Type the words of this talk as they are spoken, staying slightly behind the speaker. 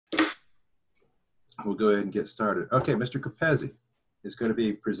We'll go ahead and get started. Okay, Mr. Capezzi is going to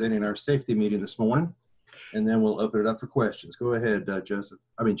be presenting our safety meeting this morning, and then we'll open it up for questions. Go ahead,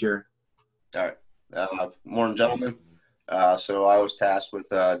 Jerry. All right. Morning, gentlemen. So I was tasked with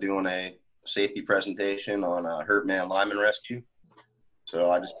doing a safety presentation on hurt man lineman rescue.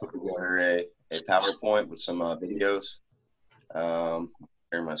 So I just put together a PowerPoint with some videos.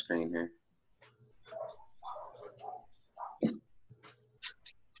 Share my screen here.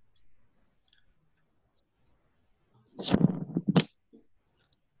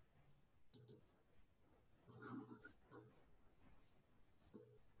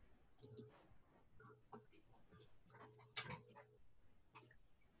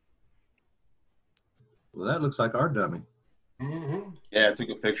 Well, that looks like our dummy. Mm-hmm. Yeah, I took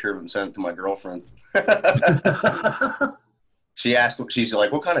a picture of it and sent it to my girlfriend. She's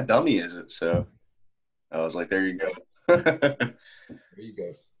like, what kind of dummy is it? So I was like, there you go. There you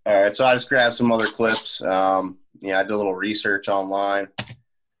go. All right, so I just grabbed some other clips. I did a little research online.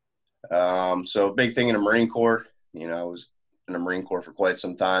 So big thing in the Marine Corps, I was in the Marine Corps for quite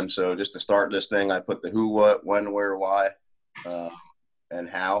some time. So just to start this thing, I put the who, what, when, where, why, and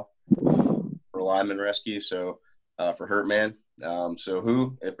how for lineman rescue. So for hurt man. So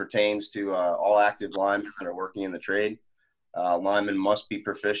who, it pertains to all active linemen that are working in the trade. Linemen must be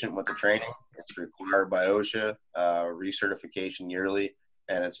proficient with the training. It's required by OSHA, recertification yearly,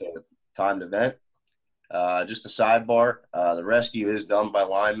 and it's a timed event. Just a sidebar, the rescue is done by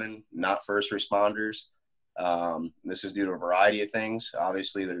linemen, not first responders. This is due to a variety of things.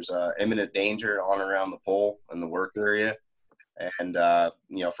 Obviously, there's imminent danger on and around the pole in the work area. And,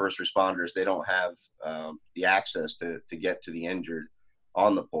 first responders, they don't have the access to get to the injured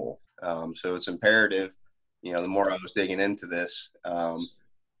on the pole. So it's imperative, the more I was digging into this,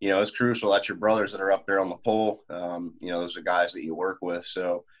 it's crucial that your brothers that are up there on the pole, those are guys that you work with.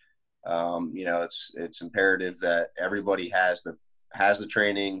 So, it's imperative that everybody has the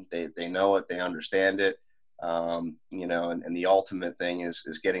training, they know it, they understand it, and the ultimate thing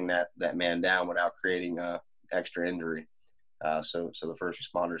is getting that man down without creating extra injury. So the first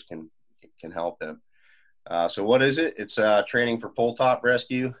responders can help him. So what is it? It's training for pole top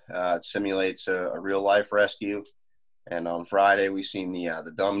rescue. It simulates a real life rescue. And on Friday we seen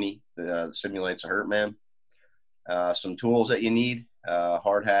the dummy that simulates a hurt man. Some tools that you need: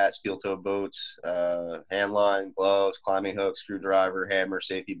 hard hat, steel toe boots, hand line, gloves, climbing hook, screwdriver, hammer,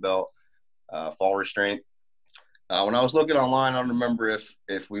 safety belt, fall restraint. When I was looking online, I don't remember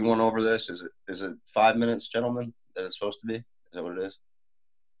if we went over this. Is it 5 minutes, gentlemen, that it's supposed to be? Is that what it is?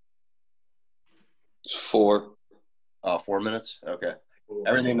 It's 4. 4 minutes? Okay.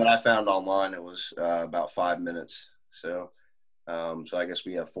 Everything that I found online, it was about 5 minutes. So I guess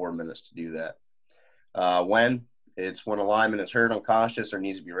we have 4 minutes to do that. When a lineman is hurt, unconscious, or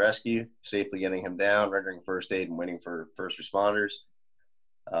needs to be rescued, safely getting him down, rendering first aid, and waiting for first responders.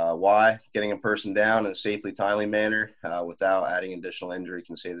 Why? Getting a person down in a safely, timely manner without adding additional injury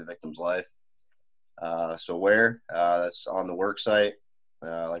can save the victim's life. So where? That's on the work site.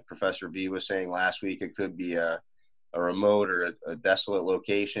 Like Professor B was saying last week, it could be a remote or a desolate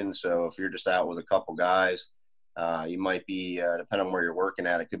location. So if you're just out with a couple guys, you might be, depending on where you're working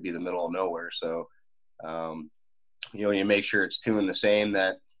at, it could be the middle of nowhere. So, you make sure it's two and the same,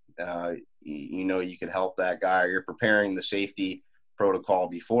 that, you can help that guy, or you're preparing the safety protocol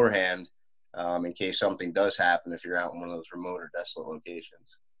beforehand in case something does happen if you're out in one of those remote or desolate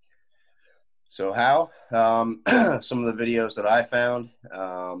locations. So how? Some of the videos that I found,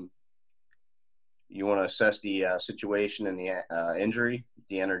 you want to assess the situation and the injury,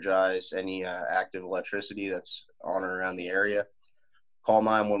 de-energize any active electricity that's on or around the area. Call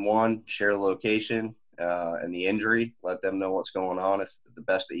 911, share the location and the injury, let them know what's going on if the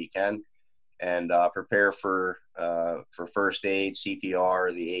best that you can, and prepare for first aid,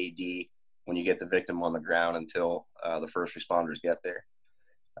 CPR, the AED when you get the victim on the ground until the first responders get there.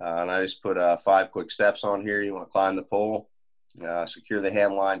 And I just put 5 quick steps on here. You want to climb the pole, secure the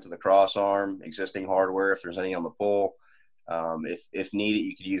hand line to the cross arm, existing hardware if there's any on the pole. If needed,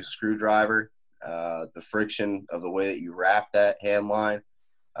 you could use a screwdriver. The friction of the way that you wrap that hand line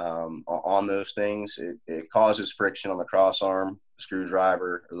on those things, it causes friction on the cross arm,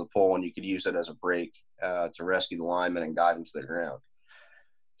 screwdriver, or the pole, and you could use it as a brake to rescue the lineman and guide him to the ground.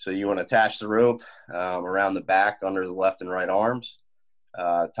 So you want to attach the rope around the back under the left and right arms.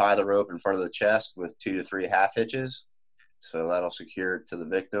 Tie the rope in front of the chest with 2 to 3 half hitches. So that'll secure it to the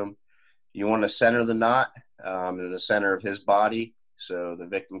victim. You want to center the knot in the center of his body, so the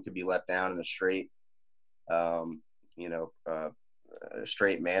victim could be let down in a straight,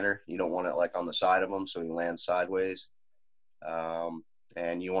 straight manner. You don't want it like on the side of him, so he lands sideways.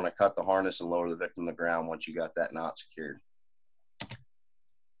 And you want to cut the harness and lower the victim to the ground once you got that knot secured.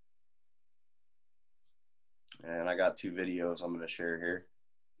 And I got 2 videos I'm going to share here.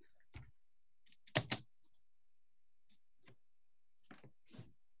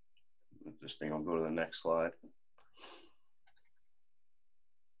 This thing will go to the next slide.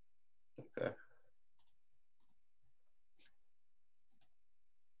 Okay.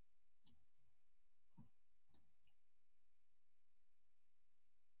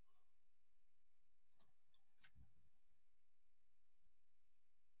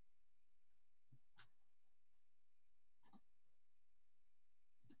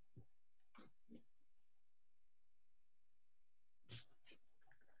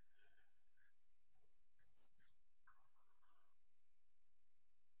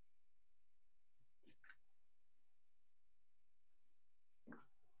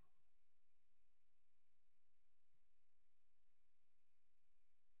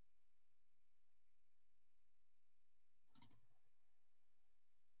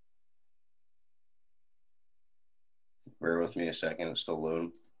 Bear with me a second, it's still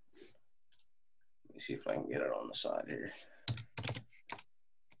loading. Let me see if I can get it on the side here.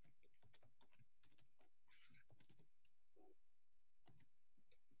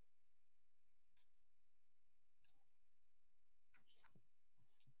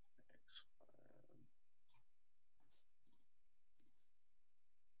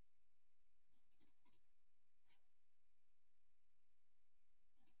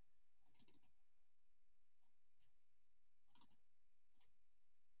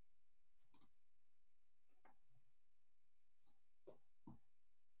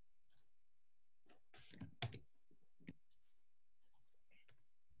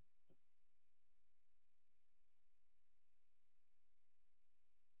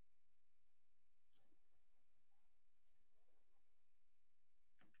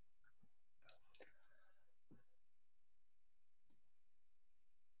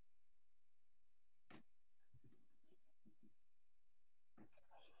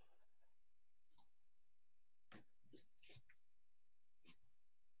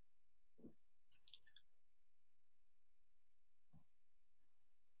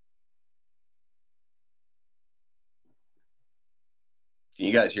 Can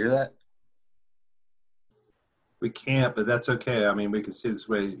you guys hear that? We can't, but that's okay. I mean, we can see this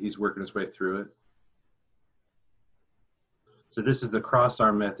way he's working his way through it. So this is the cross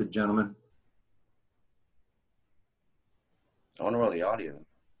arm method, gentlemen. I wonder where the audio.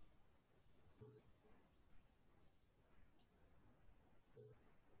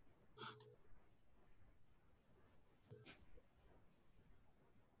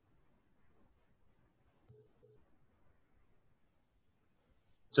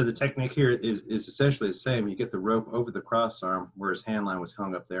 So the technique here is essentially the same. You get the rope over the cross arm where his hand line was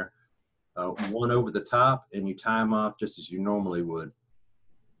hung up there, one over the top, and you tie him off just as you normally would.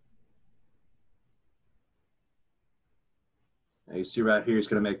 Now you see right here, he's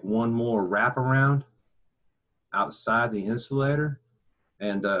going to make one more wraparound outside the insulator.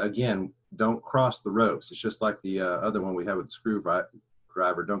 And again, don't cross the ropes. It's just like the other one we have with the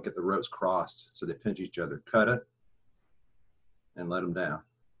screwdriver. Don't get the ropes crossed so they pinch each other. Cut it and let them down.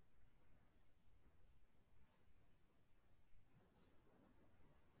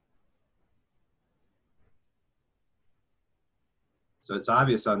 So it's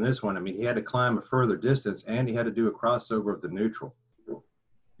obvious on this one. I mean, he had to climb a further distance and he had to do a crossover of the neutral.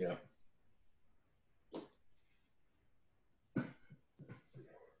 Yeah.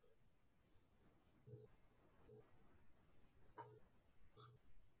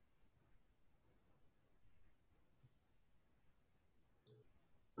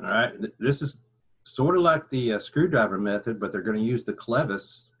 All right. This is sort of like the screwdriver method, but they're going to use the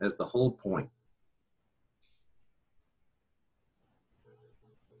clevis as the hold point.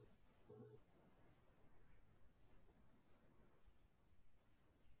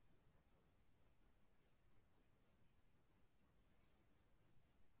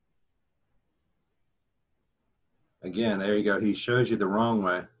 Again, there you go. He shows you the wrong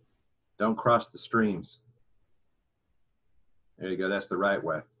way. Don't cross the streams. There you go. That's the right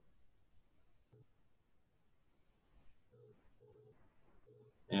way.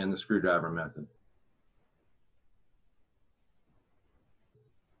 And the screwdriver method.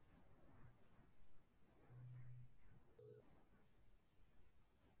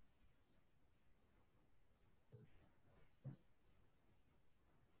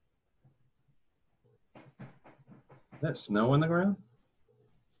 Is that snow on the ground?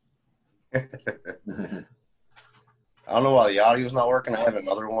 I don't know why the audio's not working. I have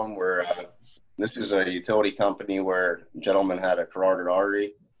another one where This is a utility company where a gentleman had a carotid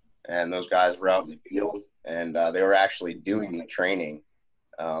artery, and those guys were out in the field, and they were actually doing the training.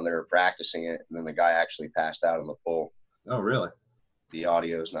 They were practicing it, and then the guy actually passed out in the pool. Oh, really? The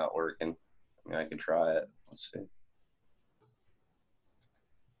audio's not working. I mean, I can try it. Let's see.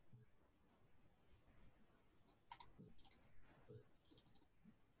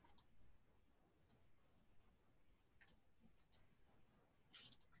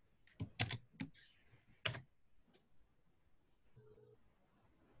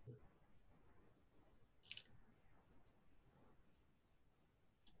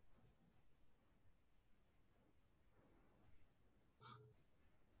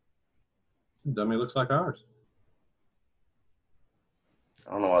 Dummy looks like ours.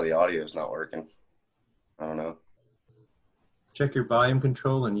 I don't know why the audio's not working. I don't know. Check your volume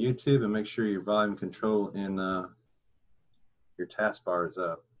control in YouTube and make sure your volume control in your taskbar is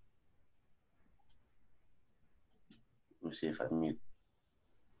up. Let me see if I can mute.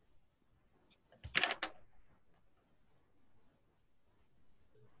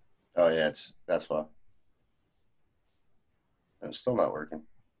 Oh yeah, that's why. It's still not working.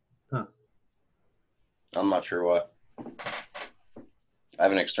 Huh. I'm not sure why. I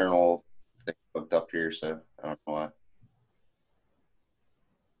have an external thing hooked up here, so I don't know why.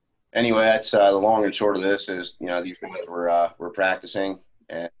 Anyway, that's the long and short of this is, you know, these guys were practicing,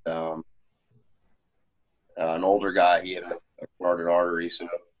 and an older guy, he had a carotid artery, so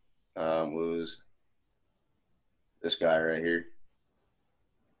was this guy right here.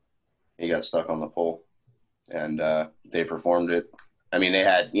 He got stuck on the pole, and they performed it. I mean, they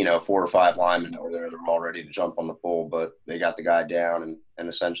had, you know, 4 or 5 linemen that were there. They were all ready to jump on the pole, but they got the guy down and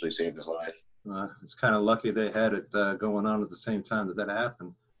essentially saved his life. It's kind of lucky they had it going on at the same time that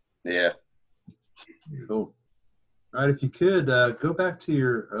happened. Yeah. Cool. All right, if you could, go back to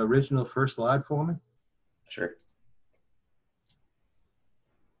your original first slide for me. Sure.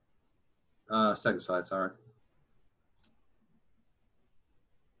 Second slide, sorry.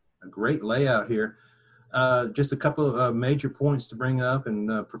 A great layout here. Just a couple of major points to bring up,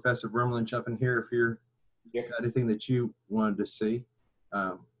 and Professor Vermeulen, jump in here if you're got anything that you wanted to see.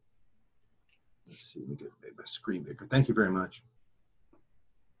 Let's see, let me get my screen bigger. Thank you very much.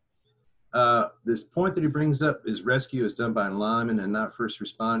 This point that he brings up is rescue is done by linemen and not first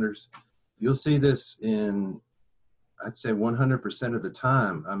responders. You'll see this in, I'd say 100% of the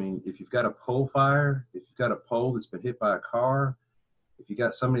time. I mean, if you've got a pole fire, if you've got a pole that's been hit by a car, if you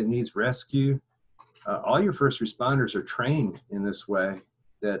got somebody that needs rescue, all your first responders are trained in this way,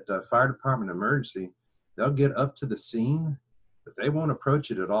 that fire department emergency, they'll get up to the scene, but they won't approach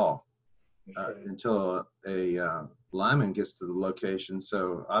it at all until a lineman gets to the location.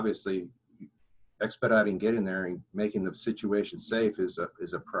 So obviously expediting getting there and making the situation safe is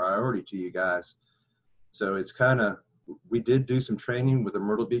a priority to you guys. So it's kind of, we did do some training with the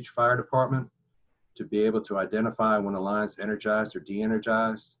Myrtle Beach Fire Department to be able to identify when a line's energized or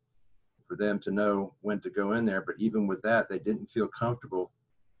de-energized, for them to know when to go in there. But even with that, they didn't feel comfortable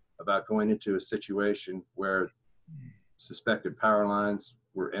about going into a situation where suspected power lines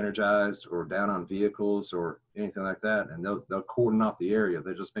were energized or down on vehicles or anything like that. And they'll cordon off the area.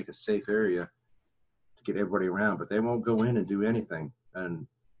 They'll just make a safe area to get everybody around, but they won't go in and do anything. And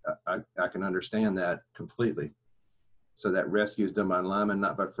I can understand that completely. So that rescue is done by linemen,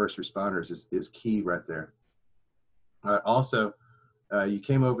 not by first responders, is key right there. Also, you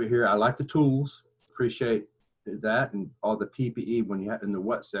came over here. I like the tools. Appreciate that, and all the PPE. When you have in the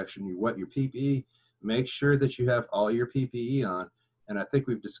wet section, you wet your PPE. Make sure that you have all your PPE on. And I think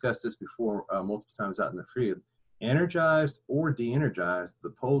we've discussed this before multiple times out in the field. Energized or de-energized,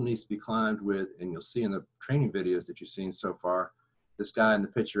 the pole needs to be climbed with, and you'll see in the training videos that you've seen so far, this guy in the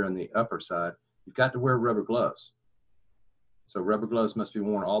picture on the upper side, you've got to wear rubber gloves. So rubber gloves must be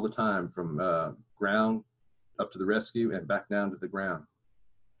worn all the time from ground up to the rescue and back down to the ground.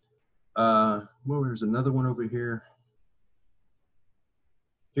 Well, there's another one over here.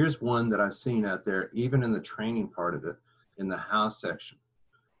 Here's one that I've seen out there, even in the training part of it, in the house section.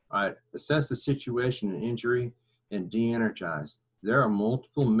 All right, assess the situation and injury and de-energize. There are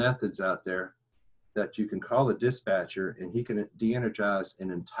multiple methods out there that you can call a dispatcher, and he can de-energize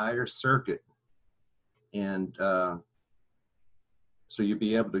an entire circuit. And so you'll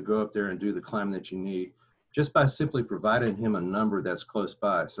be able to go up there and do the climb that you need just by simply providing him a number that's close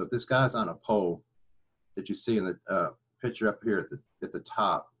by. So if this guy's on a pole that you see in the picture up here at the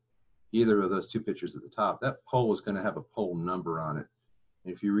top, either of those two pictures at the top, that pole is going to have a pole number on it.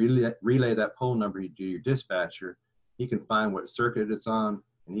 And if you relay that pole number to your dispatcher, he can find what circuit it's on,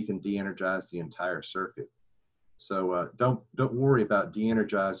 and he can de-energize the entire circuit. So don't worry about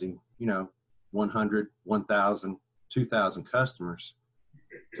de-energizing, you know, 100, 1,000, 2,000 customers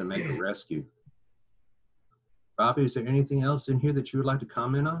to make a rescue. Bobby, is there anything else in here that you would like to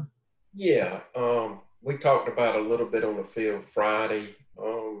comment on? Yeah, we talked about a little bit on the field Friday.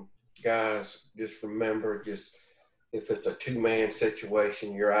 Guys, just remember, just if it's a two-man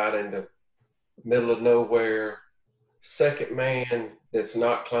situation, you're out in the middle of nowhere, second man that's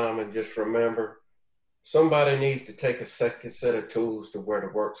not climbing, just remember, somebody needs to take a second set of tools to where the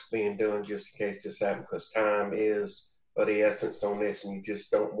work's being done just in case this happens, because time is of the essence on this, and you just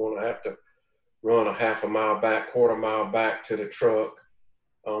don't want to have to run a half a mile back, quarter mile back to the truck.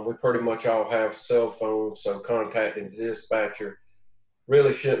 We pretty much all have cell phones, so contacting the dispatcher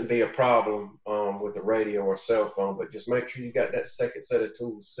really shouldn't be a problem with a radio or cell phone, but just make sure you got that second set of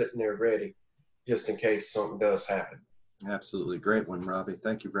tools sitting there ready just in case something does happen. Absolutely. Great one, Robbie.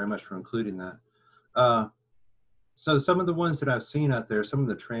 Thank you very much for including that. So some of the ones that I've seen out there, some of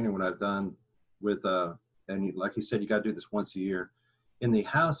the training what I've done with, and like you said, you got to do this once a year. In the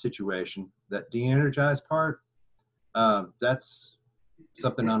house situation, that de-energized part, that's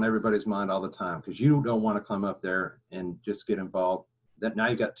something on everybody's mind all the time, because you don't want to climb up there and just get involved. That now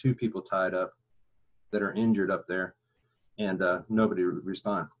you got two people tied up that are injured up there, and nobody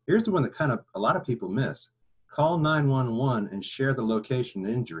respond. Here's the one that kind of a lot of people miss. Call 911 and share the location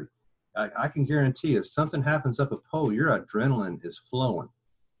of injury. I can guarantee if something happens up a pole, your adrenaline is flowing.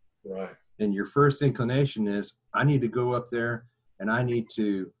 Right. And your first inclination is, I need to go up there and I need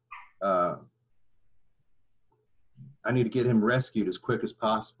to get him rescued as quick as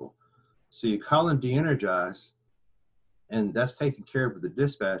possible. So you call and de-energize, and that's taken care of with the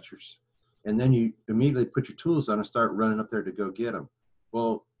dispatchers. And then you immediately put your tools on and start running up there to go get them.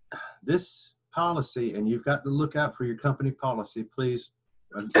 Well, this policy, and you've got to look out for your company policy, please.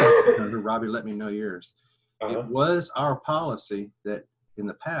 Robbie, let me know yours. It was our policy that in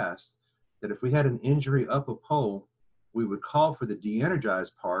the past, that if we had an injury up a pole, we would call for the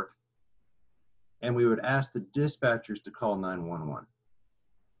de-energized part, and we would ask the dispatchers to call 911.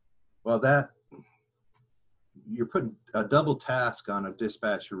 Well, that, you're putting a double task on a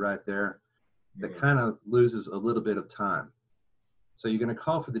dispatcher right there that kind of loses a little bit of time. So you're going to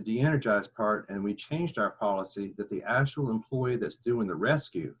call for the de-energized part, and we changed our policy that the actual employee that's doing the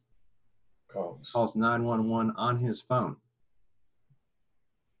rescue calls 911 on his phone.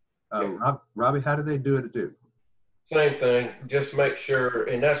 Robbie, how do they do it? Same thing. Just make sure,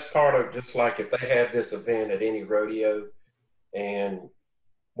 and that's part of, just like if they have this event at any rodeo, and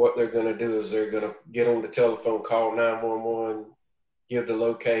what they're going to do is they're going to get on the telephone, call 911, give the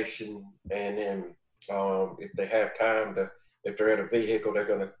location, and then if they have time to, if they're at a vehicle, they're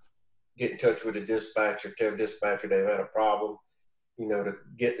going to get in touch with the dispatcher, tell the dispatcher they've had a problem, you know, to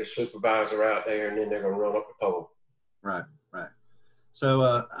get the supervisor out there, and then they're going to run up the pole. Right, right.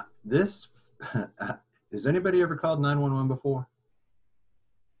 So this, has anybody ever called 911 before?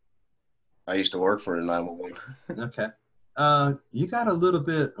 I used to work for the 911. Okay. You got a little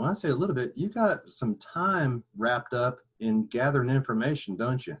bit, when I say a little bit, you got some time wrapped up in gathering information,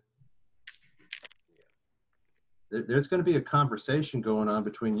 don't you? There's going to be a conversation going on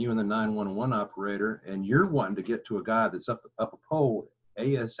between you and the 911 operator, and you're wanting to get to a guy that's up a pole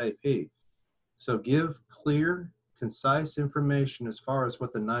ASAP. So give clear, concise information as far as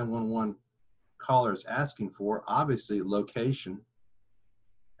what the 911 caller is asking for. Obviously, location.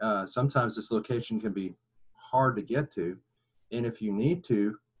 Sometimes this location can be hard to get to. And if you need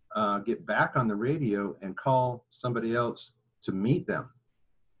to, get back on the radio and call somebody else to meet them.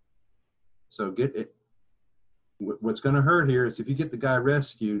 So get it. What's going to hurt here is if you get the guy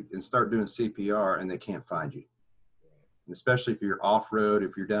rescued and start doing CPR and they can't find you, and especially if you're off-road,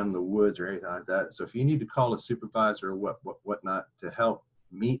 if you're down in the woods or anything like that. So if you need to call a supervisor or whatnot to help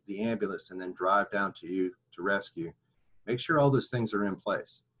meet the ambulance and then drive down to you to rescue, make sure all those things are in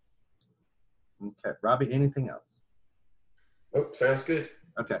place. Okay, Robbie, anything else? Oh, sounds good.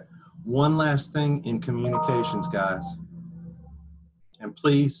 Okay, one last thing in communications, guys, and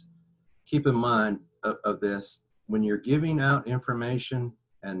please keep in mind of this. When you're giving out information,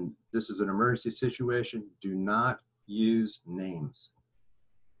 and this is an emergency situation, do not use names.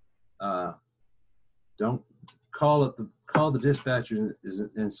 Don't call the dispatcher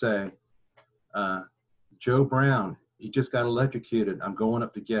and say, Joe Brown, he just got electrocuted, I'm going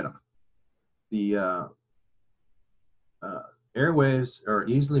up to get him. The airwaves are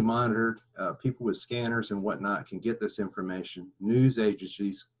easily monitored. People with scanners and whatnot can get this information. News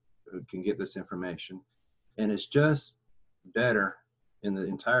agencies can get this information. And it's just better in the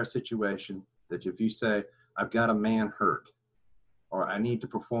entire situation that if you say, I've got a man hurt, or I need to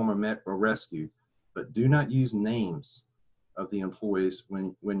perform a rescue, but do not use names of the employees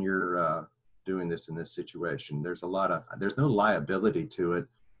when you're doing this in this situation. There's no liability to it,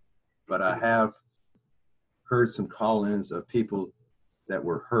 but I have heard some call-ins of people that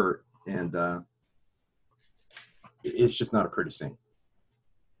were hurt, and it's just not a pretty scene.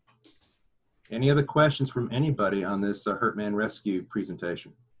 Any other questions from anybody on this Hurt Man Rescue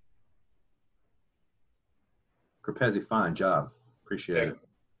presentation? Corpezi, fine job. Appreciate it.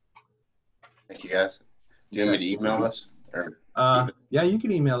 Thank you, guys. Do you want me to email us? Or yeah, you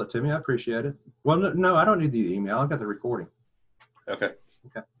can email it to me. I appreciate it. Well, no, I don't need the email. I've got the recording. Okay.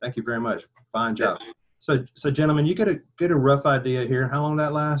 Okay. Thank you very much. Fine job. Yeah. So gentlemen, you get a rough idea here how long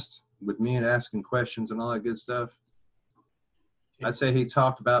that lasts with me and asking questions and all that good stuff. I say he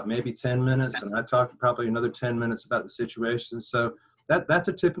talked about maybe 10 minutes, and I talked probably another 10 minutes about the situation. So that's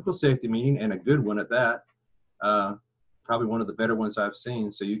a typical safety meeting, and a good one at that. Probably one of the better ones I've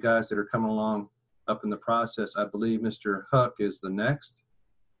seen. So you guys that are coming along up in the process, I believe Mr. Huck is the next.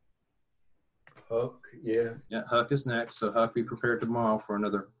 Huck, yeah. Yeah, Huck is next. So Huck, be prepared tomorrow for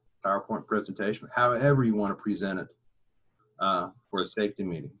another PowerPoint presentation, however you want to present it for a safety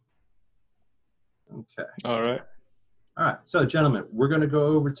meeting. Okay. All right. All right, so gentlemen, we're going to go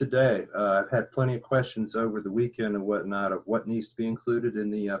over today. I've had plenty of questions over the weekend and whatnot of what needs to be included in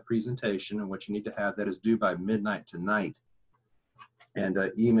the presentation and what you need to have that is due by midnight tonight, and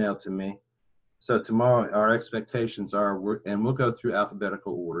email to me. So tomorrow, our expectations are, and we'll go through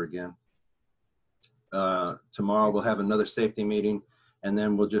alphabetical order again. Tomorrow we'll have another safety meeting, and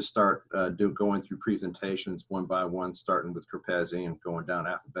then we'll just start going through presentations one by one, starting with Corpezi and going down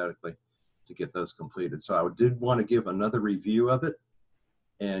alphabetically to get those completed. So I did want to give another review of it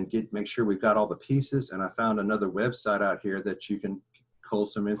and make sure we've got all the pieces. And I found another website out here that you can cull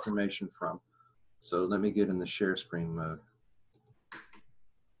some information from. So let me get in the share screen mode.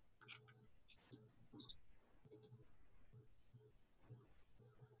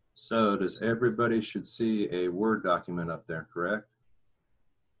 So does everybody should see a Word document up there, correct?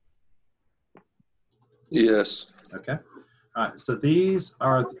 Yes. Okay. All right, so these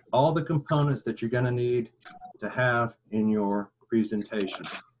are all the components that you're going to need to have in your presentation.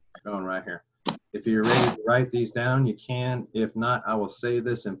 Going right here. If you're ready to write these down, you can. If not, I will save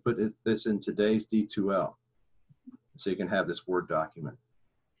this and put this in today's D2L so you can have this Word document.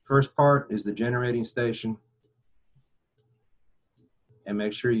 First part is the generating station. And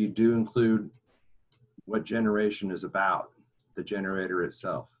make sure you do include what generation is about, the generator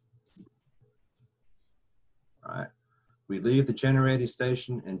itself. All right. We leave the generating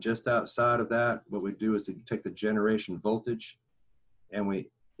station, and just outside of that, what we do is we take the generation voltage and we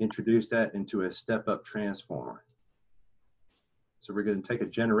introduce that into a step-up transformer. So we're going to take a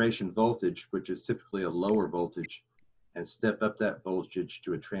generation voltage, which is typically a lower voltage, and step up that voltage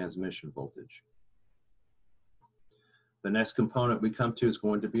to a transmission voltage. The next component we come to is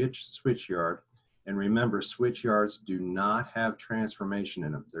going to be a switch yard. And remember, switch yards do not have transformation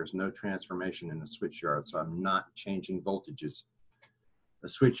in them. There's no transformation in a switch yard, so I'm not changing voltages. A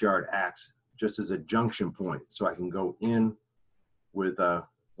switch yard acts just as a junction point, so I can go in with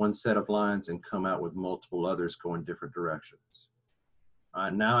one set of lines and come out with multiple others going different directions.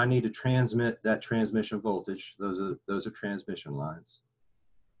 Now I need to transmit that transmission voltage. Those are transmission lines.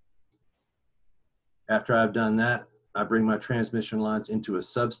 After I've done that, I bring my transmission lines into a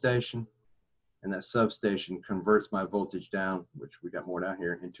substation, and that substation converts my voltage down, which we got more down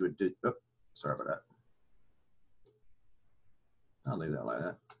here, into a, sorry about that. I'll leave that like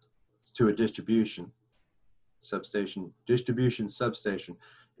that. It's to a distribution substation, distribution substation.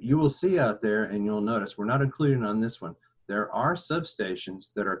 You will see out there, and you'll notice, we're not including on this one, there are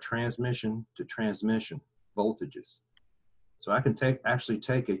substations that are transmission to transmission voltages. So I can actually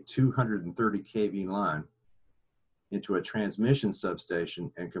take a 230 kV line into a transmission substation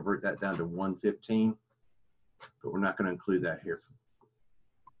and convert that down to 115, but we're not going to include that here.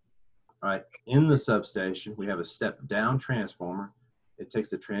 All right, in the substation, we have a step down transformer. It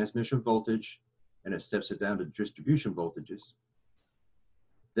takes the transmission voltage and it steps it down to distribution voltages.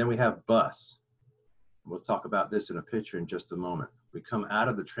 Then we have bus. We'll talk about this in a picture in just a moment. We come out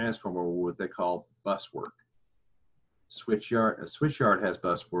of the transformer with what they call bus work. A switch yard has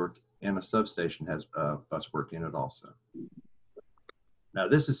bus work, and a substation has bus work in it also. Now,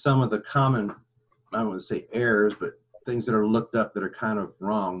 this is some of the common, I don't want to say errors, but things that are looked up that are kind of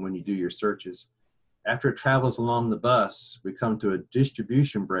wrong when you do your searches. After it travels along the bus, we come to a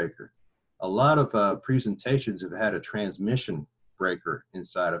distribution breaker. A lot of presentations have had a transmission breaker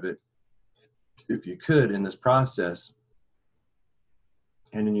inside of it. If you could, in this process,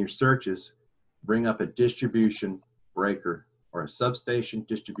 and in your searches, bring up a distribution breaker, or a substation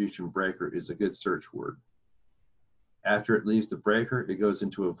distribution breaker is a good search word. After it leaves the breaker, it goes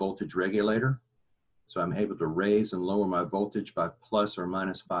into a voltage regulator. So I'm able to raise and lower my voltage by plus or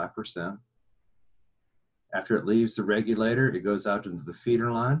minus 5%. After it leaves the regulator, it goes out into the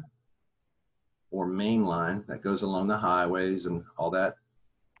feeder line or main line that goes along the highways and all that.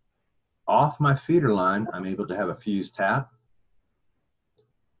 Off my feeder line, I'm able to have a fused tap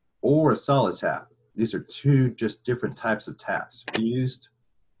or a solid tap. These are two just different types of taps, fused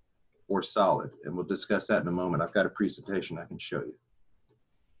or solid, and we'll discuss that in a moment. I've got a presentation I can show you.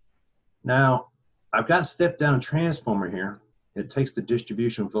 Now, I've got step-down transformer here. It takes the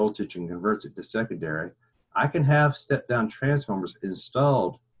distribution voltage and converts it to secondary. I can have step-down transformers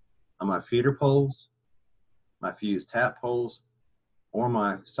installed on my feeder poles, my fused tap poles, or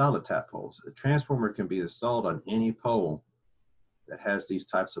my solid tap poles. A transformer can be installed on any pole that has these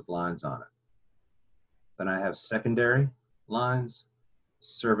types of lines on it. Then I have secondary lines,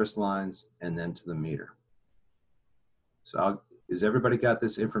 service lines, and then to the meter. So is everybody got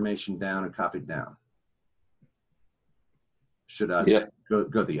this information down and copied down? Should I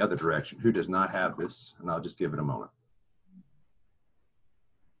go the other direction? Who does not have this? And I'll just give it a moment.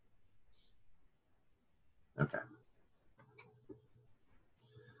 Okay.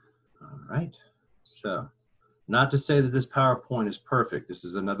 All right. So, not to say that this PowerPoint is perfect. This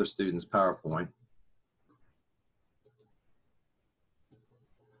is another student's PowerPoint.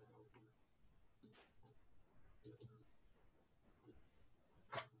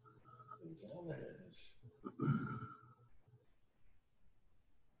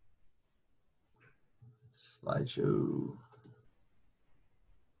 Slideshow.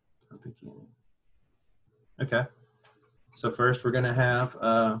 Okay. So first we're going to have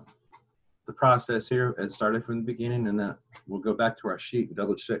the process here and started from the beginning, and then we'll go back to our sheet and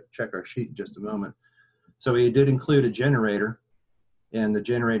double check our sheet in just a moment. So we did include a generator in the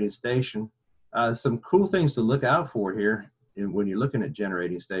generating station. Some cool things to look out for here when you're looking at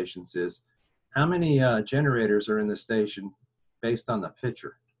generating stations is how many generators are in the station based on the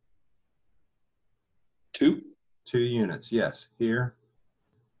picture? Two. 2 units, yes, here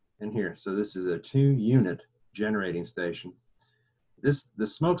and here. So this is a 2-unit generating station. The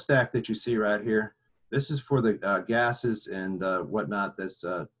smokestack that you see right here, this is for the gases and whatnot that's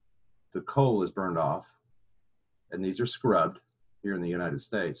the coal is burned off, and these are scrubbed here in the United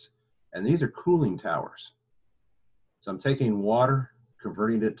States. And these are cooling towers. So I'm taking water,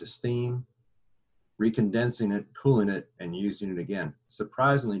 converting it to steam, recondensing it, cooling it, and using it again.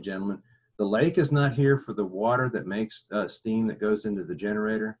 Surprisingly, gentlemen, the lake is not here for the water that makes steam that goes into the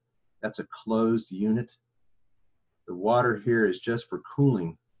generator. That's a closed unit. The water here is just for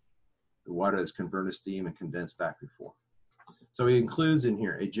cooling the water that's converted to steam and condensed back and forth. So he includes in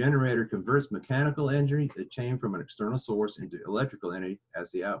here, a generator converts mechanical energy that came from an external source into electrical energy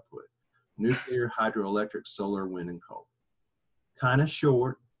as the output. Nuclear, hydroelectric, solar, wind, and coal. Kind of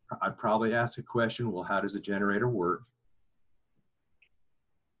short. I'd probably ask a question, well, how does a generator work?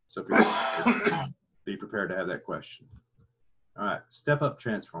 So be prepared to have that question. All right, step-up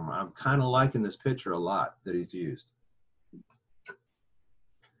transformer. I'm kind of liking this picture a lot that he's used.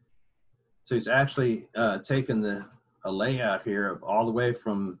 So he's actually taken a layout here of all the way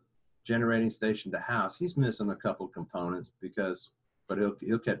from generating station to house. He's missing a couple components but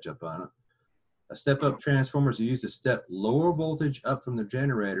he'll catch up on it. A step-up transformer is used to step lower voltage up from the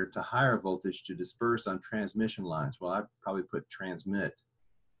generator to higher voltage to disperse on transmission lines. Well, I'd probably put transmit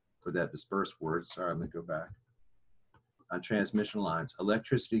for that disperse word. Sorry, I'm going to go back. On transmission lines,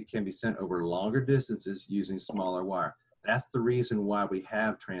 electricity can be sent over longer distances using smaller wire. That's the reason why we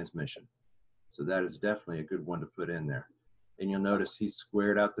have transmission. So that is definitely a good one to put in there. And you'll notice he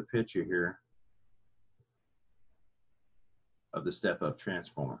squared out the picture here of the step-up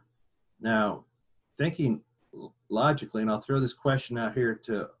transformer. Now, thinking logically, and I'll throw this question out here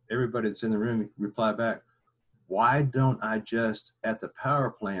to everybody that's in the room, reply back. Why don't I just, at the power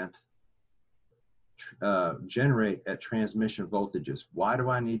plant, generate at transmission voltages? Why do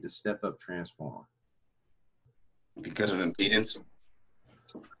I need to step up transformer? Because of impedance.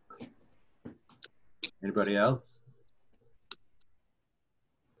 Anybody else?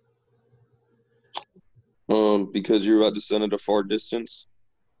 Because you're about to send it a far distance.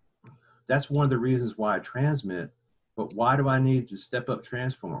 That's one of the reasons why I transmit, but why do I need to step up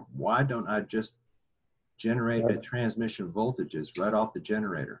transformer? Why don't I just generate at transmission voltages right off the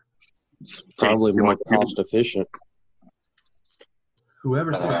generator? Probably more cost efficient.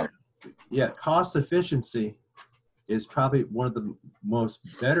 Whoever said, yeah, cost efficiency is probably one of the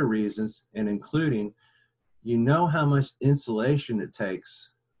most better reasons, and including, you know how much insulation it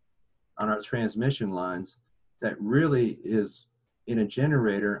takes on our transmission lines that really is in a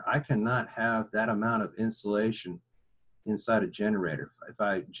generator. I cannot have that amount of insulation inside a generator. If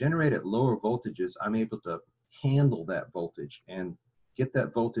I generate at lower voltages, I'm able to handle that voltage and get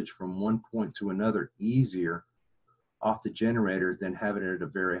that voltage from one point to another easier off the generator than having it at a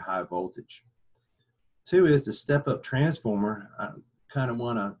very high voltage. Two is the step-up transformer. I kind of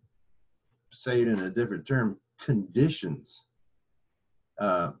want to say it in a different term, conditions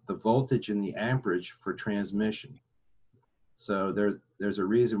the voltage and the amperage for transmission. So there's a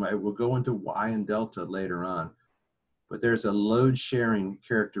reason why we'll go into Y and delta later on, but there's a load sharing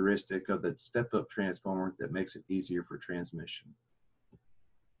characteristic of the step-up transformer that makes it easier for transmission.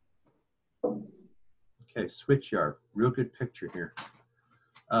 Okay, switch yard, real good picture here.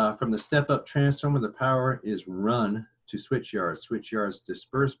 From the step-up transformer, the power is run to switch yards. Switch yards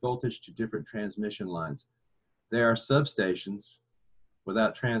disperse voltage to different transmission lines. They are substations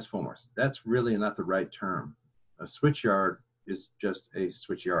without transformers. That's really not the right term. A switch yard is just a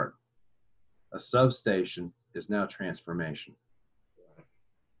switch yard. A substation is now transformation.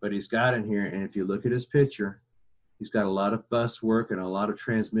 But he's got in here, and if you look at his picture, he's got a lot of bus work and a lot of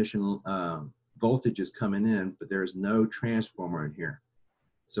transmission voltages coming in, but there's no transformer in here.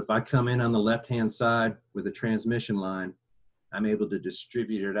 So if I come in on the left-hand side with a transmission line, I'm able to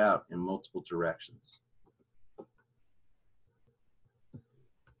distribute it out in multiple directions.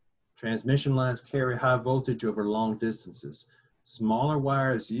 Transmission lines carry high voltage over long distances. Smaller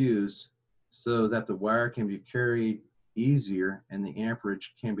wire is used so that the wire can be carried easier and the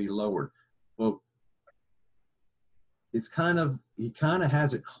amperage can be lowered. Well, it's he kind of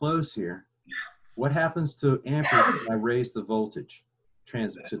has it close here. What happens to amperage if I raise the voltage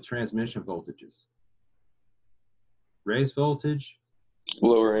to transmission voltages? Raise voltage,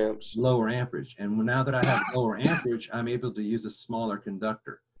 Lower amps. lower amperage. And now that I have lower amperage, I'm able to use a smaller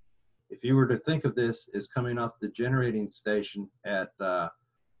conductor. If you were to think of this as coming off the generating station at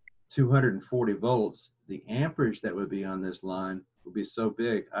 240 volts, the amperage that would be on this line would be so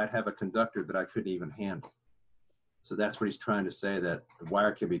big, I'd have a conductor that I couldn't even handle. So that's what he's trying to say, that the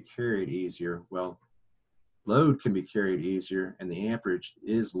wire can be carried easier. Well, load can be carried easier and the amperage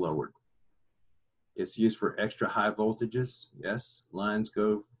is lowered. It's used for extra high voltages. Yes, lines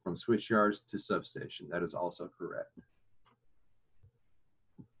go from switch yards to substation. That is also correct.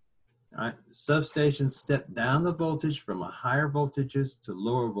 All right, substations step down the voltage from higher voltages to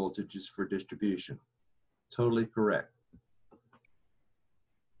lower voltages for distribution. Totally correct.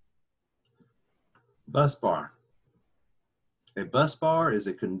 Bus bar. A bus bar is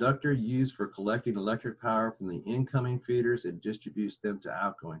a conductor used for collecting electric power from the incoming feeders and distributes them to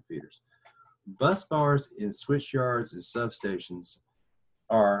outgoing feeders. Bus bars in switch yards and substations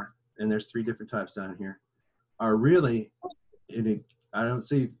are, and there's three different types down here, are really, I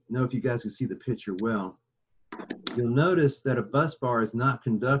don't know if you guys can see the picture well. You'll notice that a bus bar is not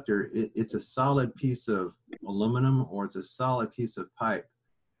conductor. It's a solid piece of aluminum or it's a solid piece of pipe.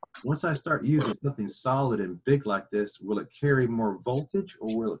 Once I start using something solid and big like this, will it carry more voltage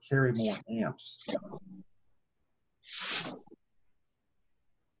or will it carry more amps?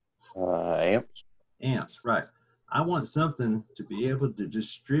 Amps. Amps, right. I want something to be able to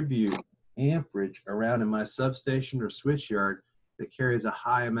distribute amperage around in my substation or switch yard that carries a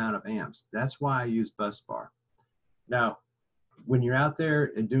high amount of amps. That's why I use bus bar. Now, when you're out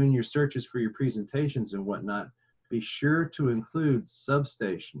there and doing your searches for your presentations and whatnot, be sure to include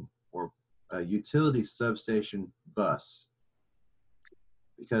substation or a utility substation bus,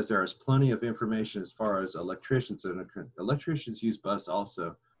 because there is plenty of information as far as electricians, and electricians use bus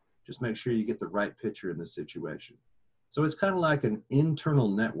also. Just make sure you get the right picture in this situation. So it's kind of like an internal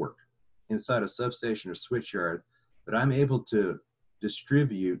network inside a substation or switch yard that I'm able to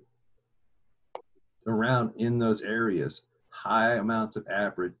distribute around in those areas high amounts of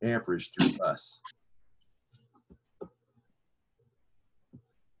amperage through bus.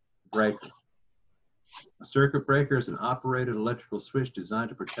 Breaker. A circuit breaker is an operated electrical switch designed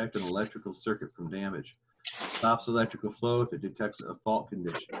to protect an electrical circuit from damage. Stops electrical flow if it detects a fault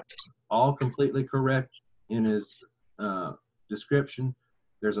condition. All completely correct in his description.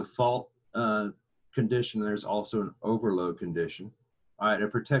 There's a fault condition. There's also an overload condition. All right,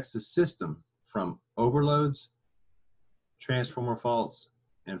 it protects the system from overloads, transformer faults,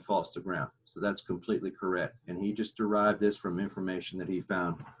 and faults to ground. So that's completely correct. And he just derived this from information that he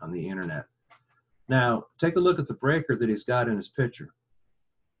found on the internet. Now, take a look at the breaker that he's got in his picture.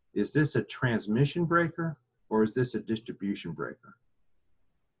 Is this a transmission breaker or is this a distribution breaker?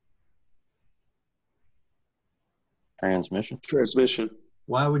 Transmission. Transmission.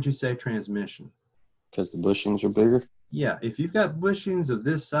 Why would you say transmission? Because the bushings are bigger. Yeah, if you've got bushings of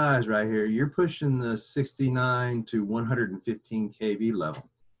this size right here, you're pushing the 69 to 115 kV level.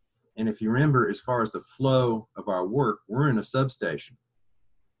 And if you remember, as far as the flow of our work, we're in a substation.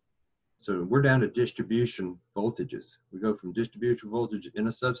 So we're down to distribution voltages. We go from distribution voltage in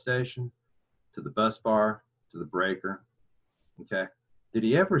a substation to the bus bar to the breaker. Okay. Did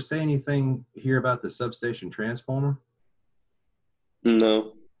he ever say anything here about the substation transformer?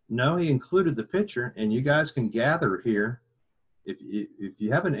 No. No, he included the picture, and you guys can gather here. If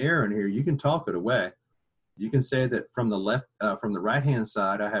you have an error in here, you can talk it away. You can say that from the right-hand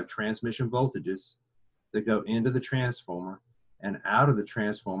side, I have transmission voltages that go into the transformer, and out of the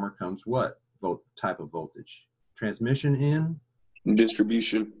transformer comes what type of voltage? Transmission in,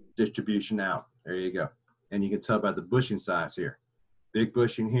 Distribution. distribution out. There you go. And you can tell by the bushing size here. Big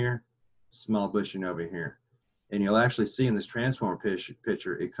bushing here, small bushing over here. And you'll actually see in this transformer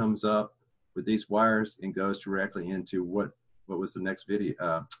picture, it comes up with these wires and goes directly into what was the next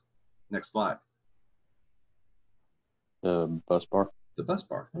video, next slide. The bus bar. The bus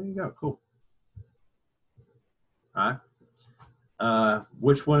bar. There you go. Cool. All right.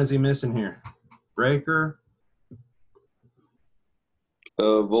 Which one is he missing here? Breaker.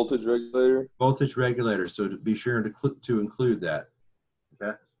 Voltage regulator. Voltage regulator. So to be sure to include that.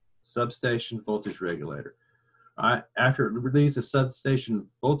 Okay. Substation voltage regulator. All right. After it releases the substation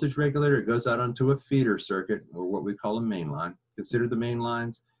voltage regulator, it goes out onto a feeder circuit, or what we call a main line. Consider the main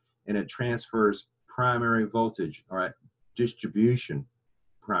lines, and it transfers primary voltage. All right. Distribution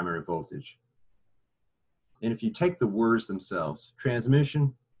primary voltage. And if you take the words themselves,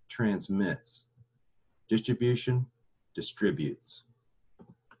 transmission transmits, distribution distributes.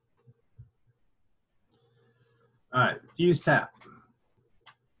 All right, fuse tap.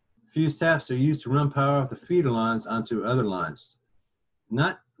 Fuse taps are used to run power off the feeder lines onto other lines.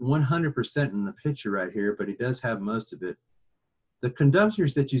 Not 100% in the picture right here, but he does have most of it. The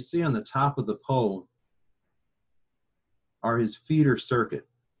conductors that you see on the top of the pole are his feeder circuit.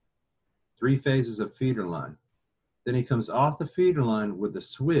 3 phases of feeder line. Then he comes off the feeder line with a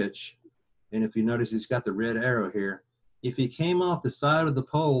switch, and if you notice, he's got the red arrow here. If he came off the side of the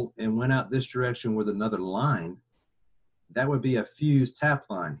pole and went out this direction with another line, that would be a fuse tap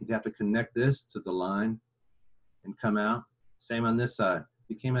line. He'd have to connect this to the line and come out. Same on this side. If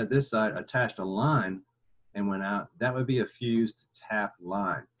he came at this side, attached a line and went out, that would be a fused tap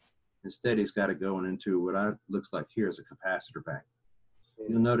line. Instead, he's got it going into what looks like here is a capacitor bank.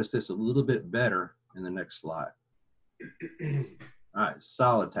 You'll notice this a little bit better in the next slide. All right,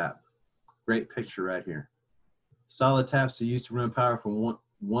 solid tap. Great picture right here. Solid taps are used to run power from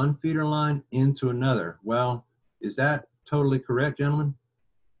one feeder line into another. Well, is that totally correct, gentlemen?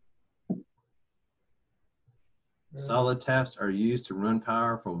 Solid taps are used to run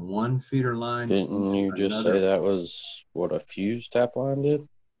power from one feeder line. Didn't you just say that was what a fuse tap line did?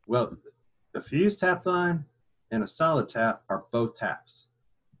 Well, a fuse tap line and a solid tap are both taps.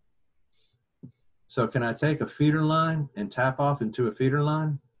 So can I take a feeder line and tap off into a feeder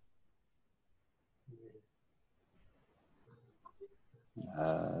line?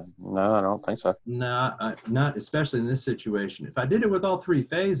 No, I don't think so. No, not especially in this situation. If I did it with all 3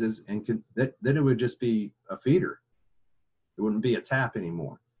 phases, and then it would just be a feeder. It wouldn't be a tap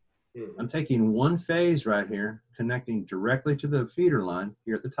anymore. I'm taking 1 phase right here, connecting directly to the feeder line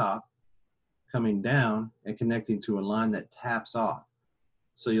here at the top, coming down and connecting to a line that taps off.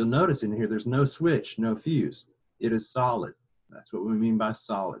 So you'll notice in here, there's no switch, no fuse. It is solid. That's what we mean by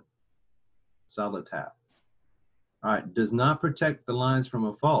solid. Solid tap. All right, does not protect the lines from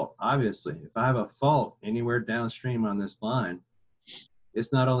a fault. Obviously, if I have a fault anywhere downstream on this line,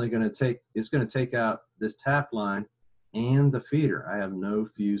 it's not only going to take, it's going to take out this tap line and the feeder. I have no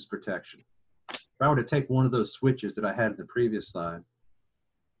fuse protection. If I were to take one of those switches that I had in the previous slide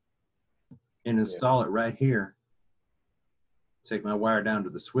and install it right here, take my wire down to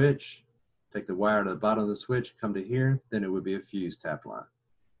the switch, take the wire to the bottom of the switch, come to here, then it would be a fuse tap line.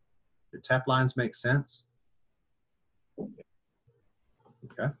 Do tap lines make sense?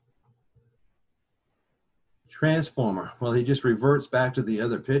 Okay. Transformer. Well, he just reverts back to the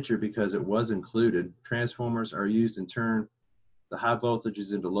other picture because it was included. Transformers are used in turn the high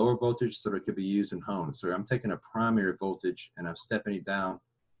voltages into lower voltage so that it could be used in homes. So I'm taking a primary voltage and I'm stepping it down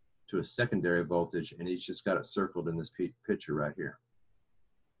to a secondary voltage, and he's just got it circled in this picture right here.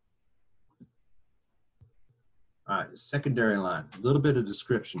 All right, secondary line. A little bit of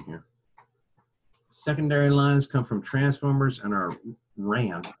description here. Secondary lines come from transformers and are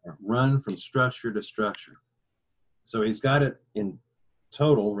run from structure to structure. So he's got it in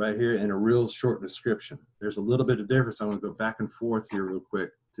total right here in a real short description. There's a little bit of difference. I'm going to go back and forth here real quick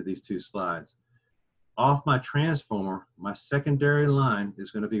to these 2 slides. Off my transformer, my secondary line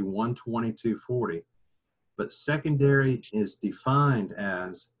is going to be 12240, but secondary is defined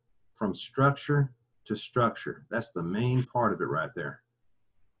as from structure to structure. That's the main part of it right there.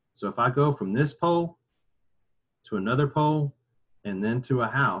 So if I go from this pole to another pole and then to a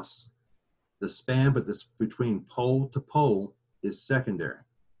house, the span between pole to pole is secondary.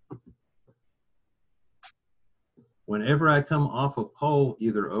 Whenever I come off a pole,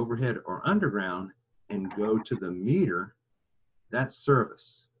 either overhead or underground, and go to the meter, that's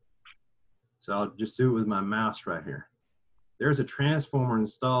service. So I'll just do it with my mouse right here. There's a transformer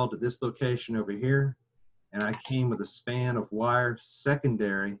installed at this location over here, and I came with a span of wire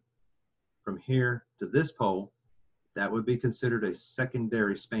secondary from here to this pole. That would be considered a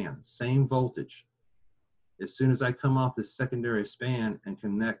secondary span, same voltage. As soon as I come off this secondary span and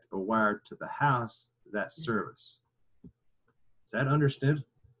connect a wire to the house, that's service. Is that understood?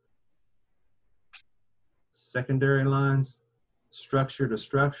 Secondary lines, structure to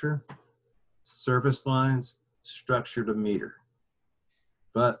structure, service lines, structure to meter,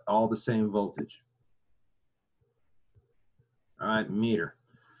 but all the same voltage. All right, meter.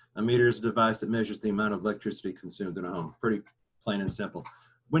 A meter is a device that measures the amount of electricity consumed in a home. Pretty plain and simple.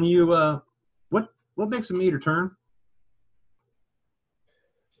 When you, what makes a meter turn?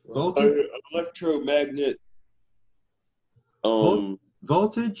 Voltage? Electromagnet.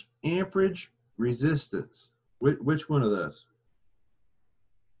 Voltage, amperage, resistance. Which one of those?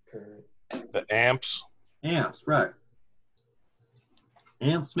 Current. The amps. Amps, right.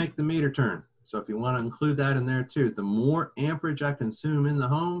 Amps make the meter turn. So if you want to include that in there too, the more amperage I consume in the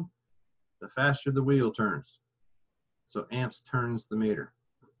home, the faster the wheel turns. So amps turns the meter.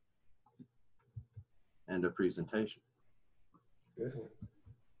 End of presentation. Good one.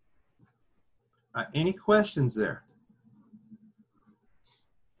 All right, any questions there?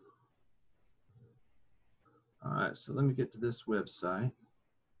 All right, so let me get to this website.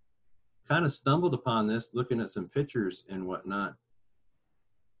 Kind of stumbled upon this looking at some pictures and whatnot.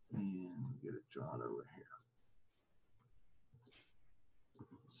 And get it drawn over here.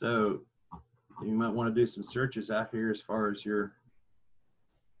 So you might want to do some searches out here as far as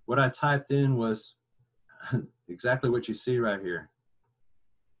what I typed in was exactly what you see right here.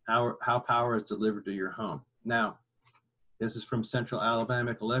 How power is delivered to your home. Now, this is from Central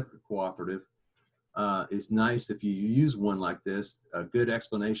Alabama Electric Cooperative. It's nice if you use one like this, a good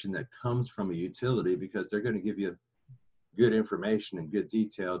explanation that comes from a utility, because they're going to give you good information and good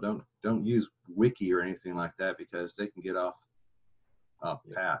detail. Don't use wiki or anything like that, because they can get off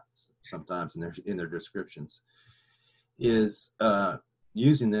path sometimes in their descriptions. Is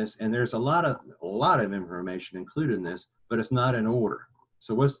using this, and there's a lot of information included in this, but it's not in order.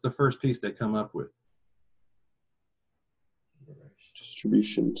 So what's the first piece they come up with?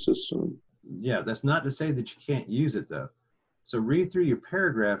 Distribution system. Yeah, that's not to say that you can't use it though. So read through your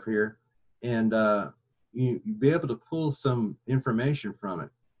paragraph here, and you'll be able to pull some information from it.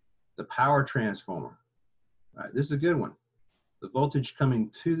 The power transformer. All right, this is a good one. The voltage coming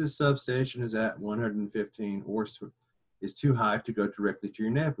to the substation is at 115 or is too high to go directly to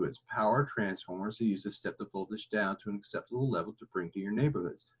your neighborhoods. Power transformers are used to step the voltage down to an acceptable level to bring to your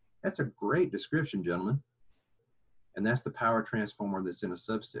neighborhoods. That's a great description, gentlemen. And that's the power transformer that's in a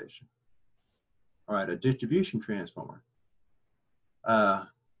substation. All right, a distribution transformer.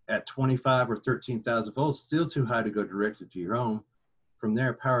 At 25 or 13,000 volts, still too high to go directly to your home. From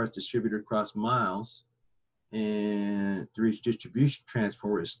there, power is distributed across miles. And to reach distribution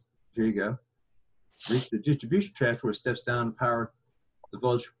transformer is, here you go. Reach the distribution transformer steps down to power the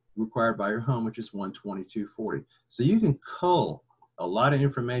voltage required by your home, which is 122.40. So you can cull a lot of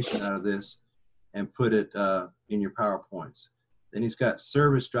information out of this and put it in your PowerPoints. Then he's got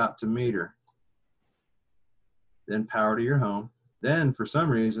service drop to meter, then power to your home. Then for some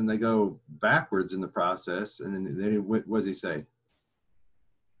reason they go backwards in the process, and then what does he say?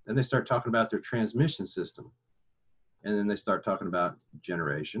 Then they start talking about their transmission system, and then they start talking about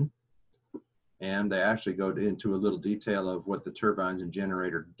generation, and they actually go into a little detail of what the turbines and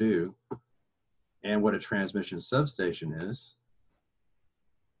generator do, and what a transmission substation is,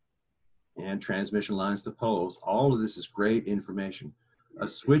 and transmission lines to poles. All of this is great information. A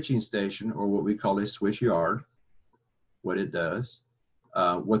switching station, or what we call a switch yard, what it does,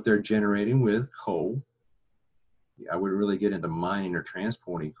 what they're generating with coal. I wouldn't really get into mining or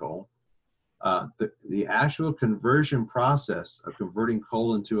transporting coal. The actual conversion process of converting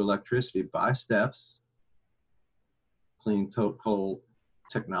coal into electricity by steps, clean coal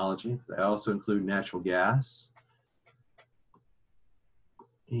technology. They also include natural gas.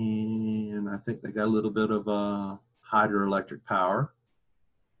 And I think they got a little bit of hydroelectric power.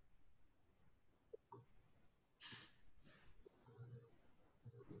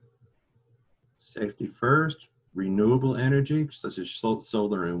 Safety first, renewable energy, such as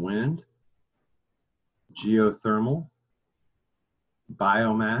solar and wind, geothermal,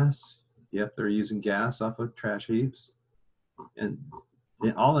 biomass. Yep, they're using gas off of trash heaps. And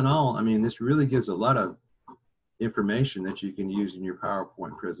all in all, I mean, this really gives a lot of information that you can use in your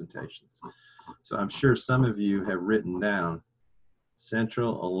PowerPoint presentations. So I'm sure some of you have written down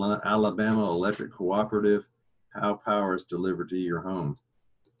Central Alabama Electric Cooperative, how power is delivered to your home.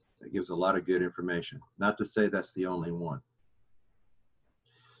 That gives a lot of good information. Not to say that's the only one.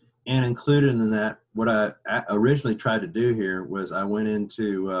 And included in that, what I originally tried to do here was I went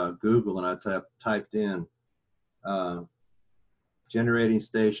into Google and I typed in generating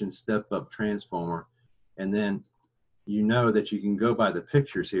station step-up transformer. And then you know that you can go by the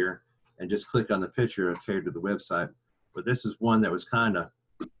pictures here and just click on the picture and carry to the website. But this is one that was kind of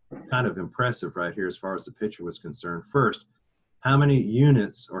impressive right here as far as the picture was concerned. First, how many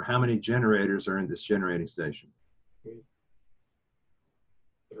units or how many generators are in this generating station?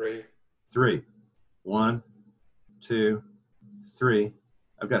 3. 3. 1, 2, 3.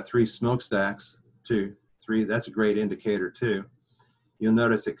 I've got 3 smokestacks. 2, 3. That's a great indicator too. You'll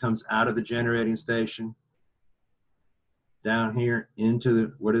notice it comes out of the generating station down here into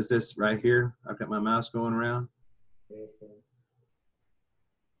the, what is this right here? I've got my mouse going around.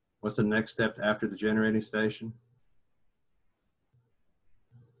 What's the next step after the generating station?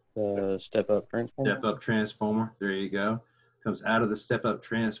 Step-up transformer. Step-up transformer. There you go. Comes out of the step-up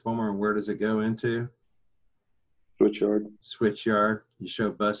transformer, and where does it go into? Switchyard. Switchyard. You show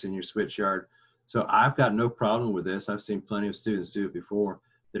bus in your switchyard. So I've got no problem with this. I've seen plenty of students do it before,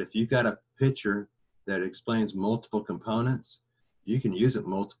 that if you've got a picture that explains multiple components, you can use it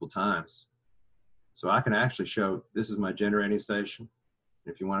multiple times. So I can actually show, this is my generating station.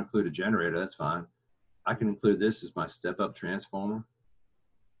 If you want to include a generator, that's fine. I can include this as my step-up transformer.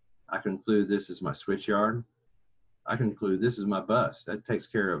 I can include this as my switchyard. I can include this as my bus. That takes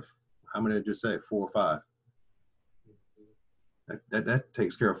care of, how many did you say, 4 or 5? That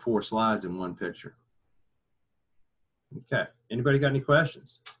takes care of 4 slides in one picture. Okay, anybody got any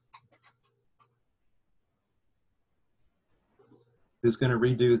questions? Who's going to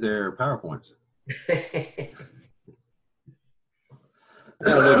redo their PowerPoints?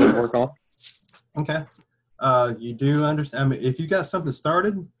 Work on. Okay. You do understand, I mean, if you got something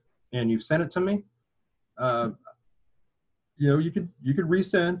started and you've sent it to me, you know, you could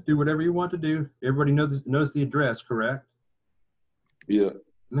resend, do whatever you want to do. Everybody knows the address, correct? Yeah.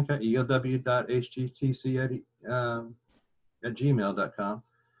 Okay, elw.hgtc@gmail.com.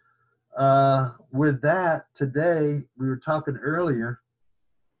 With that, today, we were talking earlier,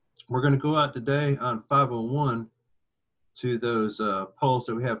 we're going to go out today on 501 to those poles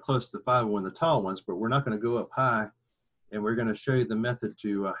that we have close to the 501, the tall ones, but we're not going to go up high, and we're going to show you the method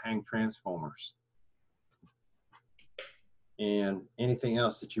to hang transformers. And anything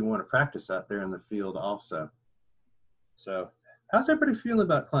else that you want to practice out there in the field also. So how's everybody feeling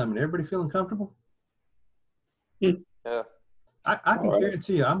about climbing? Everybody feeling comfortable? Yeah. I can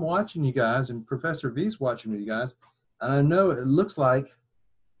guarantee you, I'm watching you guys, and Professor V's watching you guys, and I know it looks like,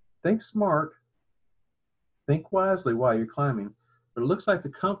 think smart, think wisely while you're climbing, but it looks like the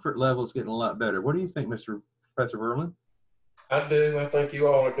comfort level is getting a lot better. What do you think, Professor Verlin? I do. I think you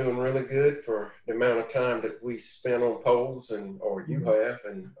all are doing really good for the amount of time that we spend on poles, or you have,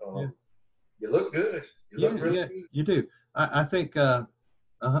 and you look good. You look really good. You do. I think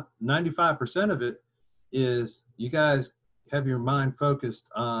 95% of it is you guys have your mind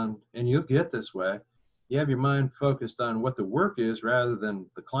focused on, and you'll get this way, you have your mind focused on what the work is rather than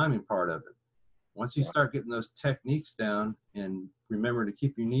the climbing part of it. Once you start getting those techniques down and remember to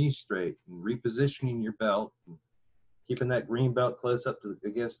keep your knees straight and repositioning your belt, and keeping that green belt close up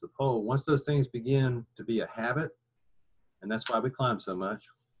against the pole, once those things begin to be a habit, and that's why we climb so much,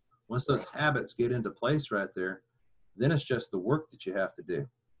 once those habits get into place right there, then it's just the work that you have to do.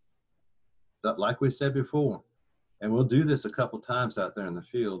 But like we said before, and we'll do this a couple times out there in the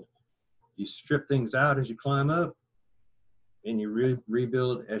field, you strip things out as you climb up, and you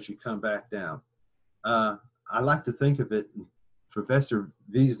rebuild as you come back down. I like to think of it, Professor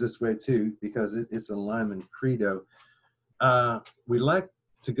V's this way too, because it's a lineman credo. We like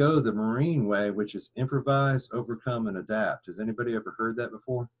to go the Marine way, which is improvise, overcome, and adapt. Has anybody ever heard that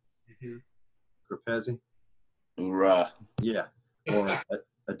before? Trapezi? Hoorah. Yeah. Or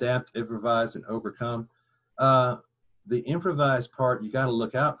adapt, improvise, and overcome. The improvise part you got to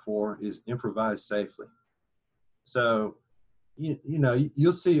look out for is improvise safely. So, you know,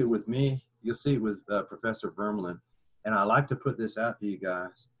 you'll see it with me. You'll see it with Professor Vermelin. And I like to put this out to you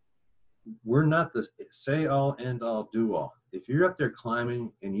guys. we're not the say all, end all, do all. If you're up there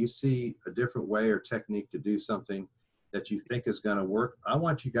climbing and you see a different way or technique to do something that you think is going to work, I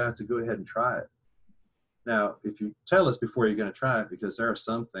want you guys to go ahead and try it. Now, if you tell us before you're going to try it, because there are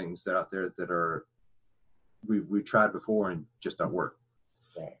some things that out there that are we tried before and just don't work.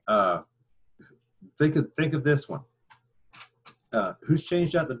 Right. Think of this one. Who's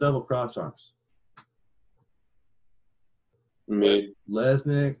changed out the double cross arms? Me.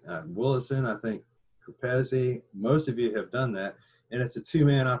 Lesnick, Willison, I think Capezzi. Most of you have done that, and it's a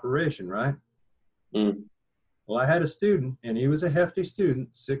two-man operation, right? Mm. Well, I had a student, and he was a hefty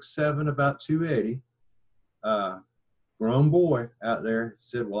student, 6'7", about 280. Grown boy out there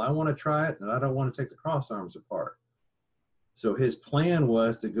said, well, I want to try it, and I don't want to take the cross arms apart. So his plan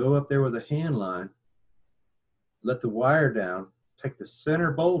was to go up there with a hand line, let the wire down, take the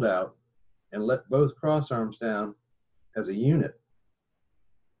center bolt out, and let both cross arms down as a unit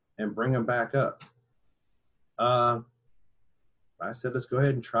and bring them back up. I said, let's go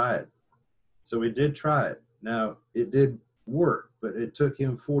ahead and try it. So we did try it. Now, it did work, but it took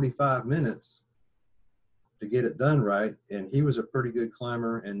him 45 minutes to get it done right, and he was a pretty good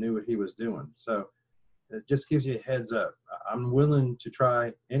climber and knew what he was doing. So it just gives you a heads up. I'm willing to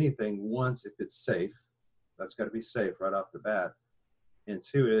try anything once if it's safe. That's got to be safe right off the bat. And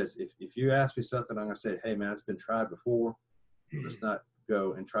two is, if you ask me something, I'm going to say, hey, man, it's been tried before. Let's not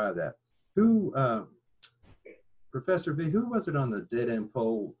go and try that. Who, Professor V, who was it on the dead end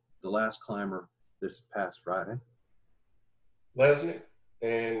pole, the last climber this past Friday? Lesnick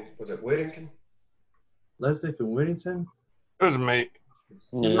and was it Whittington? Lesnick and Whittington? It was me.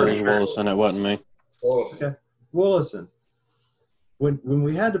 Yeah, it was Willison. It wasn't me. Oh, Okay. Willison, when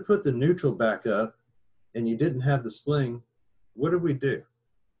we had to put the neutral back up and you didn't have the sling, what did we do?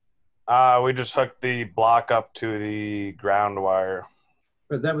 We just hooked the block up to the ground wire.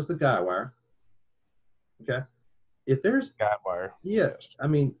 But that was the guy wire. Okay. If there's Guide wire. Yeah, I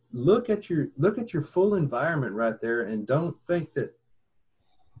mean, look at your full environment right there, and don't think that.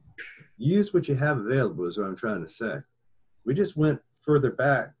 Use what you have available is what I'm trying to say. We just went further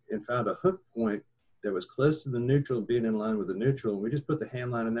back and found a hook point that was close to the neutral, being in line with the neutral. And we just put the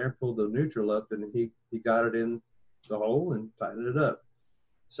hand line in there, pulled the neutral up, and he got it in the hole and tightened it up.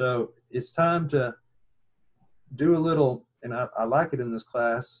 So it's time to do a little, and I like it in this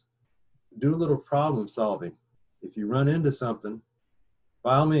class, do a little problem solving. If you run into something,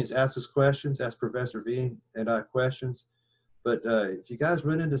 by all means, ask us questions, ask Professor V and I questions. But if you guys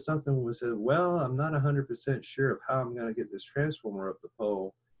run into something and say, well, I'm not 100% sure of how I'm going to get this transformer up the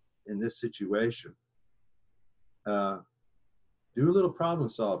pole in this situation, do a little problem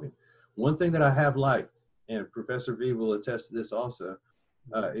solving. One thing that I have liked, and Professor V will attest to this also,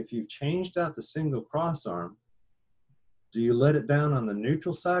 if you've changed out the single cross arm, do you let it down on the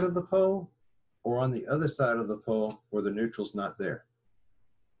neutral side of the pole or on the other side of the pole where the neutral's not there?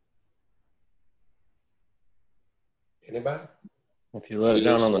 anybody? If you let it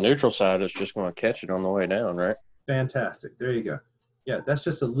down on the neutral side, it's just going to catch it on the way down, right? Fantastic. There you go. Yeah, that's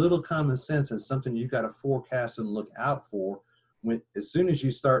just a little common sense and something you got to forecast and look out for. As soon as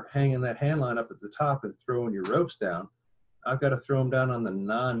you start hanging that hand line up at the top and throwing your ropes down, I've got to throw them down on the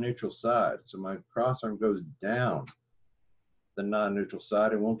non-neutral side. So my cross arm goes down the non-neutral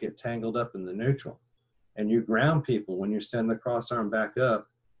side and won't get tangled up in the neutral. And you ground people, when you send the cross arm back up,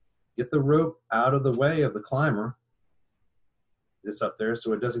 get the rope out of the way of the climber that's up there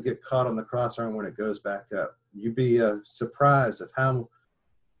so it doesn't get caught on the cross arm when it goes back up. You'd be surprised of how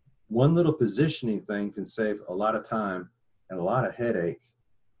one little positioning thing can save a lot of time and a lot of headache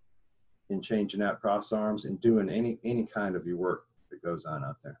in changing out cross arms and doing any kind of your work that goes on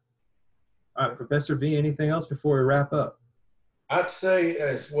out there. All right, Professor V, anything else before we wrap up? I'd say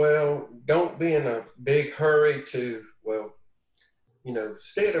as well, don't be in a big hurry to, well, you know,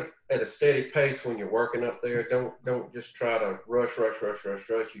 stay at a steady pace when you're working up there. Don't just try to rush.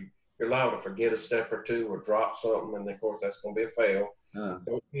 You're liable to forget a step or two or drop something, and of course that's going to be a fail.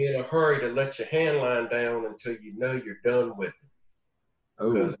 Don't be in a hurry to let your hand line down until you know you're done with it.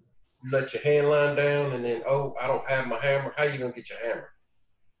 Oh, Because you let your hand line down and then, oh, I don't have my hammer. How are you going to get your hammer?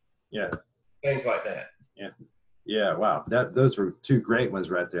 yeah. Things like that. Yeah, wow. Those were two great ones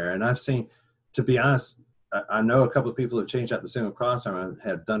right there. And I've seen, to be honest, I know a couple of people have changed out the single cross arm and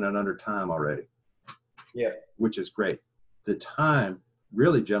have done it under time already. Yeah. Which is great. The time,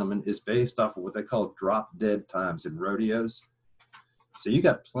 really, gentlemen, is based off of what they call drop dead times in rodeos. So you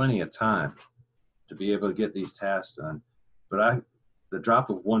got plenty of time to be able to get these tasks done. But the drop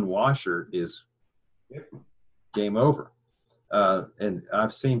of one washer is game over. And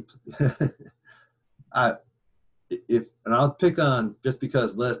I've seen, and I'll pick on, just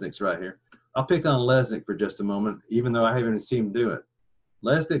because Lesnick's right here, I'll pick on Lesnick for just a moment, even though I haven't even seen him do it.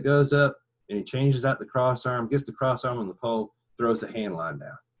 Lesnick goes up and he changes out the cross arm, gets the cross arm on the pole, throws the hand line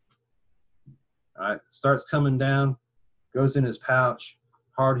down. All right, starts coming down, goes in his pouch,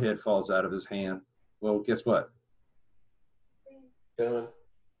 hard head falls out of his hand. Well, guess what? Done.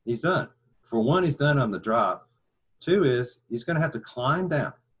 He's done. For one, he's done on the drop. Two is he's going to have to climb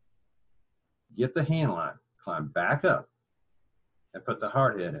down, get the hand line, climb back up, and put the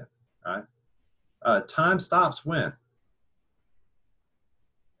hard head in. All right. Time stops when?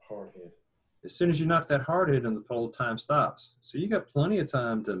 Hard head. As soon as you knock that hard head in the pole, time stops. So you got plenty of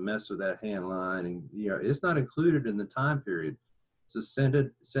time to mess with that hand line, and it's not included in the time period. So send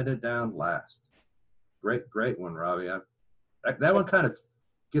it down last. Great one, Robbie. That one kind of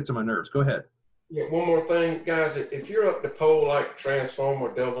gets on my nerves. Go ahead. Yeah, one more thing, guys. If you're up the pole like transform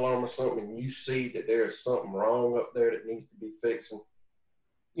or double arm or something, and you see that there's something wrong up there that needs to be fixing,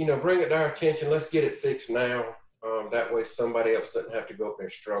 bring it to our attention. Let's get it fixed now. That way somebody else doesn't have to go up there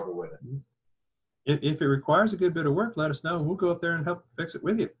and struggle with it. If it requires a good bit of work, let us know. We'll go up there and help fix it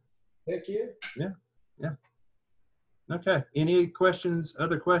with you. Heck yeah. Yeah. Okay. Any questions,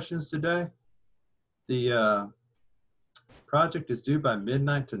 other questions today? The project is due by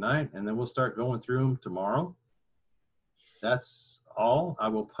midnight tonight, and then we'll start going through them tomorrow. That's all. I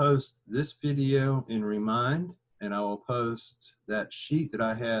will post this video in Remind, and I will post that sheet that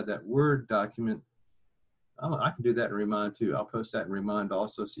I had, that Word document. I can do that in Remind too. I'll post that in Remind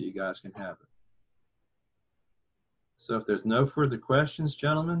also so you guys can have it. So if there's no further questions,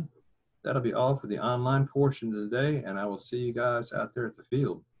 gentlemen, that'll be all for the online portion of the day, and I will see you guys out there at the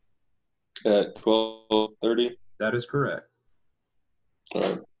field. At 12:30. That is correct. All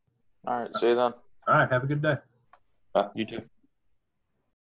right. All right. See you then. All right. Have a good day. You too.